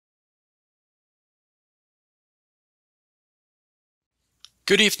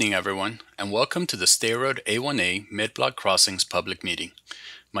Good evening, everyone, and welcome to the State Road A1A Mid-Block Crossings public meeting.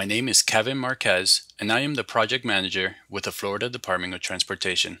 My name is Kevin Marquez, and I am the project manager with the Florida Department of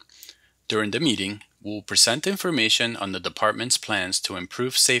Transportation. During the meeting, we will present information on the department's plans to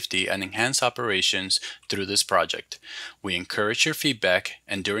improve safety and enhance operations through this project. We encourage your feedback,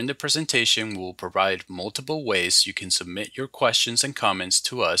 and during the presentation, we will provide multiple ways you can submit your questions and comments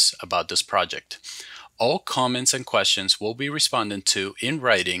to us about this project. All comments and questions will be responded to in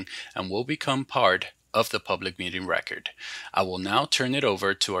writing and will become part of the public meeting record. I will now turn it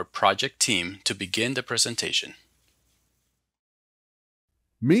over to our project team to begin the presentation.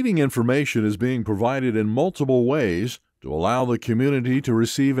 Meeting information is being provided in multiple ways to allow the community to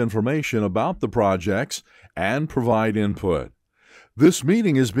receive information about the projects and provide input. This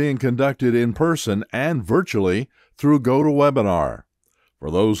meeting is being conducted in person and virtually through GoToWebinar. For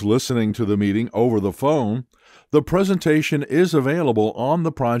those listening to the meeting over the phone, the presentation is available on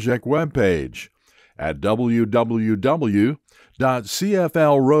the project webpage at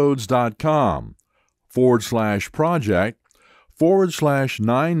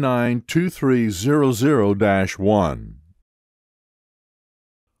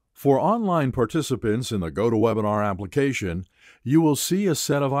For online participants in the GoToWebinar application, you will see a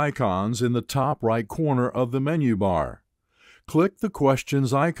set of icons in the top right corner of the menu bar. Click the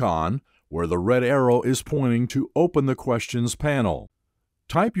Questions icon, where the red arrow is pointing to open the Questions panel.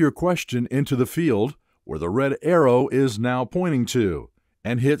 Type your question into the field where the red arrow is now pointing to,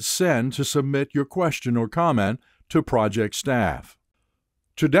 and hit Send to submit your question or comment to project staff.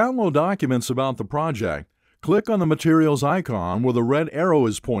 To download documents about the project, click on the Materials icon where the red arrow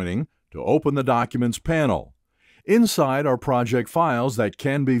is pointing to open the Documents panel. Inside are project files that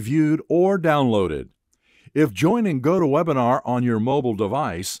can be viewed or downloaded. If joining GoToWebinar on your mobile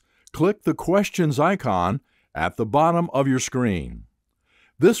device, click the Questions icon at the bottom of your screen.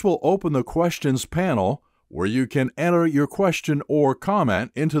 This will open the Questions panel where you can enter your question or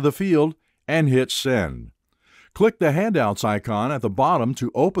comment into the field and hit Send. Click the Handouts icon at the bottom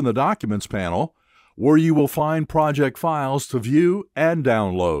to open the Documents panel where you will find project files to view and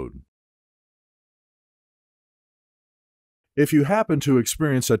download. If you happen to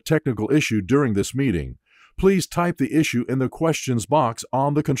experience a technical issue during this meeting, please type the issue in the questions box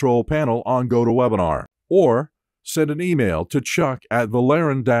on the control panel on GoToWebinar, or send an email to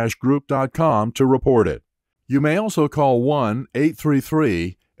chuck@valeran-group.com to report it. You may also call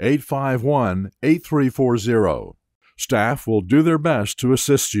 1-833-851-8340. Staff will do their best to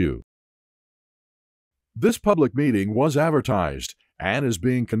assist you. This public meeting was advertised and is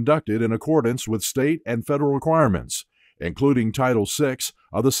being conducted in accordance with state and federal requirements, including Title VI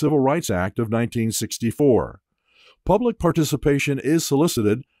of the Civil Rights Act of 1964. Public participation is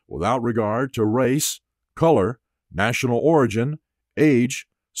solicited without regard to race, color, national origin, age,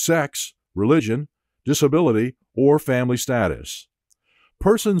 sex, religion, disability, or family status.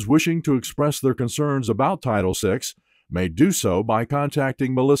 Persons wishing to express their concerns about Title VI may do so by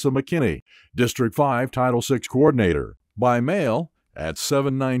contacting Melissa McKinney, District 5 Title VI Coordinator, by mail at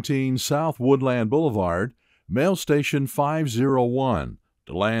 719 South Woodland Boulevard, Mail Station 501,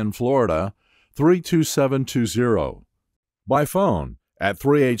 DeLand, Florida 32720. By phone at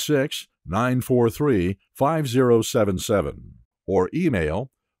 386-943-5077. Or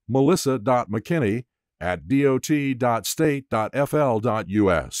email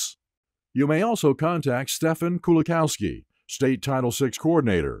melissa.mckinney@dot.state.fl.us. You may also contact Stefan Kulikowski, State Title VI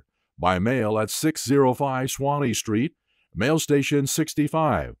Coordinator, by mail at 605 Swanee Street, Mail Station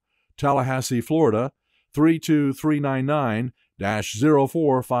 65, Tallahassee, Florida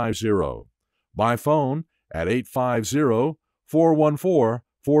 32399-0450. By phone at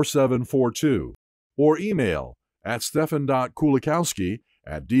 850-414-4742. Or email at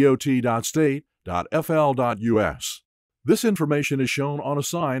stefan.kulikowski@dot.state.fl.us. This information is shown on a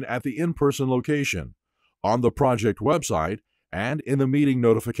sign at the in-person location, on the project website, and in the meeting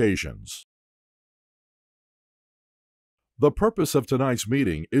notifications. The purpose of tonight's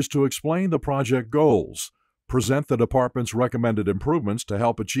meeting is to explain the project goals, present the department's recommended improvements to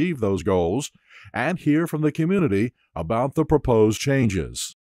help achieve those goals, and hear from the community about the proposed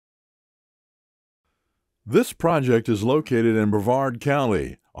changes. This project is located in Brevard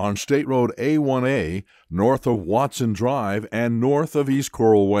County on State Road A1A, north of Watson Drive and north of East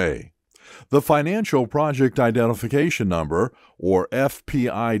Coral Way. The Financial Project Identification Number, or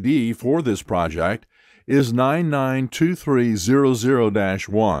FPID, for this project is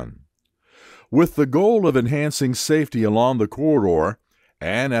 992300-1. With the goal of enhancing safety along the corridor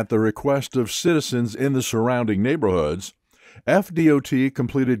and at the request of citizens in the surrounding neighborhoods, FDOT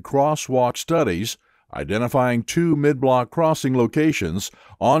completed crosswalk studies identifying 2 mid-block crossing locations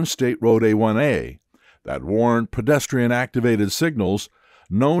on State Road A1A that warrant pedestrian-activated signals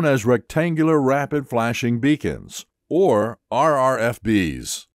known as Rectangular Rapid Flashing Beacons, or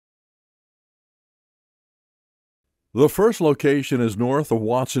RRFBs. The first location is north of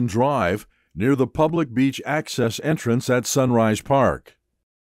Watson Drive, near the public beach access entrance at Sunrise Park.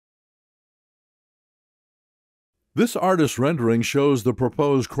 This artist rendering shows the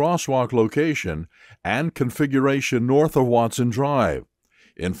proposed crosswalk location and configuration north of Watson Drive,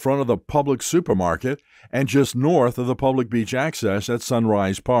 in front of the public supermarket and just north of the public beach access at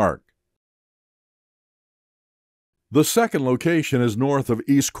Sunrise Park. The second location is north of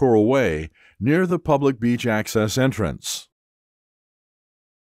East Coral Way, near the public beach access entrance.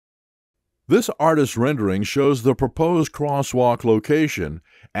 This artist rendering shows the proposed crosswalk location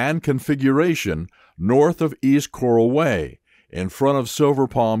and configuration north of East Coral Way, in front of Silver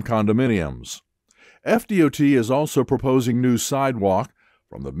Palm condominiums. FDOT is also proposing new sidewalk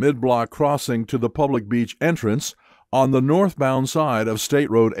from the mid-block crossing to the public beach entrance on the northbound side of State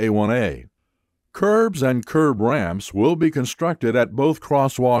Road A1A. Curbs and curb ramps will be constructed at both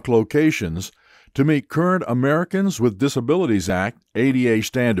crosswalk locations to meet current Americans with Disabilities Act ADA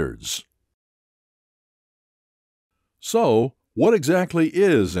standards. So, what exactly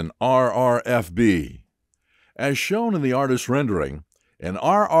is an RRFB? As shown in the artist's rendering, an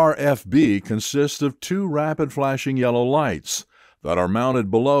RRFB consists of 2 rapid flashing yellow lights that are mounted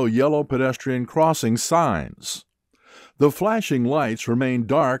below yellow pedestrian crossing signs. The flashing lights remain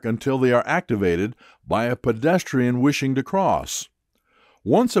dark until they are activated by a pedestrian wishing to cross.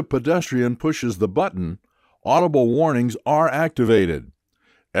 Once a pedestrian pushes the button, audible warnings are activated.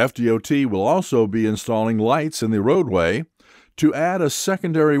 FDOT will also be installing lights in the roadway to add a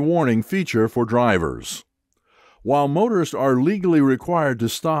secondary warning feature for drivers. While motorists are legally required to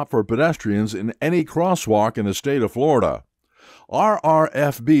stop for pedestrians in any crosswalk in the state of Florida,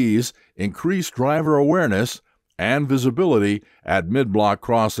 RRFBs increase driver awareness and visibility at mid-block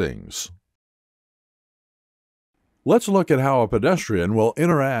crossings. Let's look at how a pedestrian will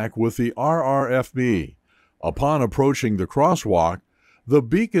interact with the RRFB. Upon approaching the crosswalk, the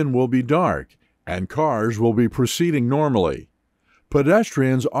beacon will be dark and cars will be proceeding normally.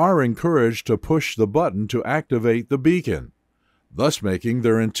 Pedestrians are encouraged to push the button to activate the beacon, thus making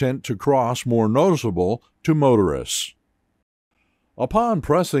their intent to cross more noticeable to motorists. Upon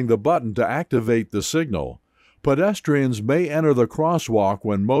pressing the button to activate the signal, pedestrians may enter the crosswalk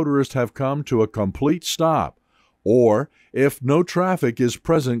when motorists have come to a complete stop, or if no traffic is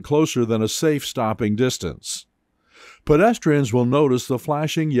present closer than a safe stopping distance. Pedestrians will notice the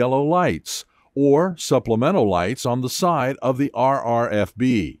flashing yellow lights, or supplemental lights on the side of the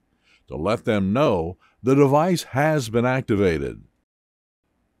RRFB, to let them know the device has been activated.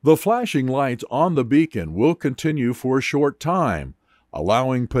 The flashing lights on the beacon will continue for a short time,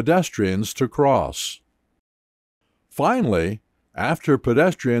 allowing pedestrians to cross. Finally, after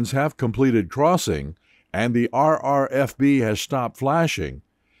pedestrians have completed crossing and the RRFB has stopped flashing,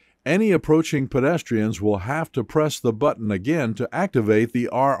 any approaching pedestrians will have to press the button again to activate the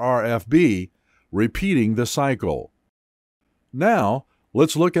RRFB, repeating the cycle. Now,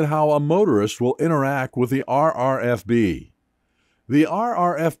 let's look at how a motorist will interact with the RRFB. The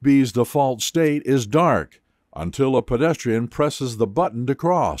RRFB's default state is dark until a pedestrian presses the button to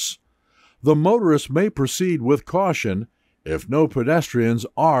cross. The motorist may proceed with caution if no pedestrians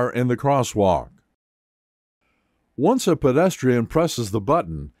are in the crosswalk. Once a pedestrian presses the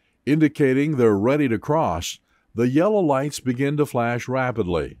button, indicating they're ready to cross, the yellow lights begin to flash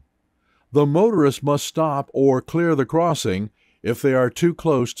rapidly. The motorist must stop or clear the crossing if they are too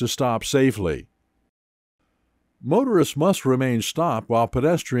close to stop safely. Motorists must remain stopped while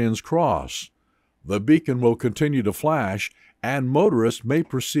pedestrians cross. The beacon will continue to flash, and motorists may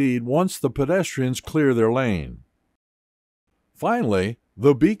proceed once the pedestrians clear their lane. Finally,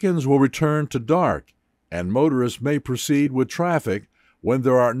 the beacons will return to dark, and motorists may proceed with traffic when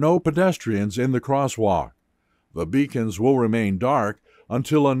there are no pedestrians in the crosswalk. The beacons will remain dark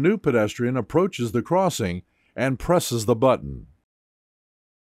until a new pedestrian approaches the crossing and presses the button.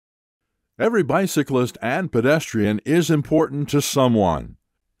 Every bicyclist and pedestrian is important to someone.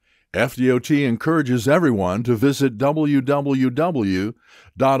 FDOT encourages everyone to visit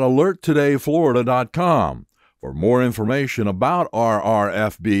www.alerttodayflorida.com for more information about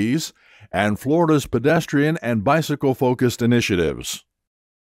RRFBs and Florida's pedestrian and bicycle-focused initiatives.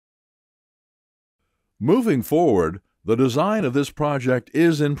 Moving forward, the design of this project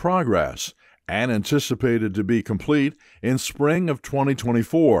is in progress and anticipated to be complete in spring of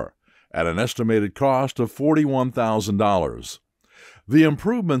 2024 at an estimated cost of $41,000. The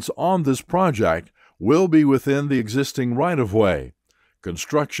improvements on this project will be within the existing right-of-way.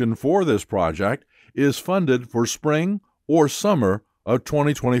 Construction for this project is funded for spring or summer of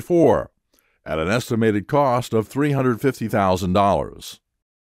 2024 at an estimated cost of $350,000.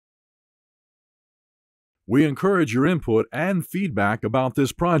 We encourage your input and feedback about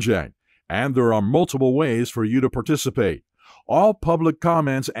this project, and there are multiple ways for you to participate. All public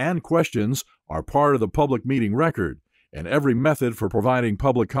comments and questions are part of the public meeting record, and every method for providing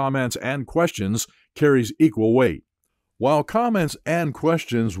public comments and questions carries equal weight. While comments and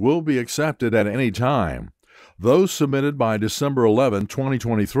questions will be accepted at any time, those submitted by December 11,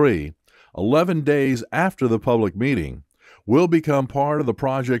 2023, 11 days after the public meeting, will become part of the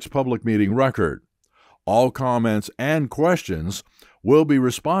project's public meeting record. All comments and questions will be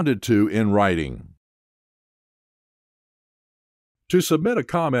responded to in writing. To submit a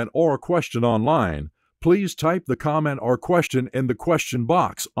comment or question online, please type the comment or question in the question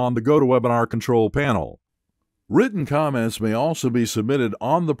box on the GoToWebinar control panel. Written comments may also be submitted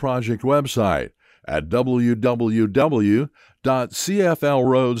on the project website at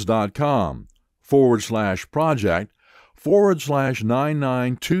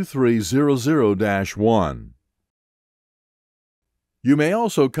You may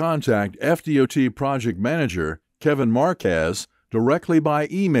also contact FDOT Project Manager Kevin Marquez directly by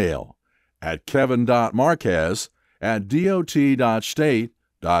email at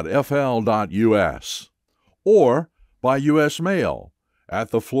kevin.marquez@dot.state.fl.us or by U.S. mail at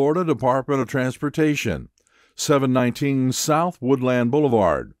the Florida Department of Transportation, 719 South Woodland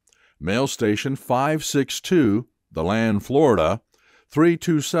Boulevard, Mail Station 562, DeLand, Florida,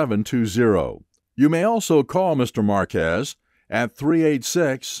 32720. You may also call Mr. Marquez at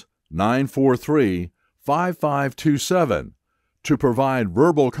 386-943-5527 to provide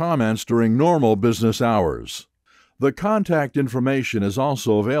verbal comments during normal business hours. The contact information is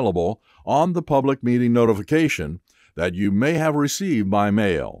also available on the public meeting notification that you may have received by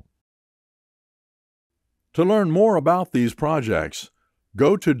mail. To learn more about these projects,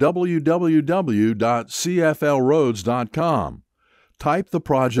 go to www.cflroads.com, type the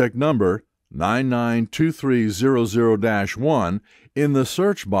project number 992300-1 in the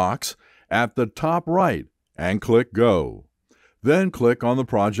search box at the top right and click Go. Then click on the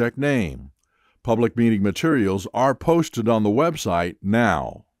project name. Public meeting materials are posted on the website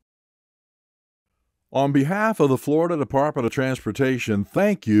now. On behalf of the Florida Department of Transportation,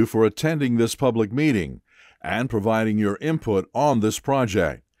 thank you for attending this public meeting and providing your input on this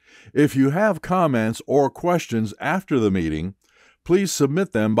project. If you have comments or questions after the meeting, please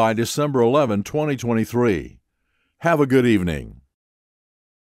submit them by December 11, 2023. Have a good evening.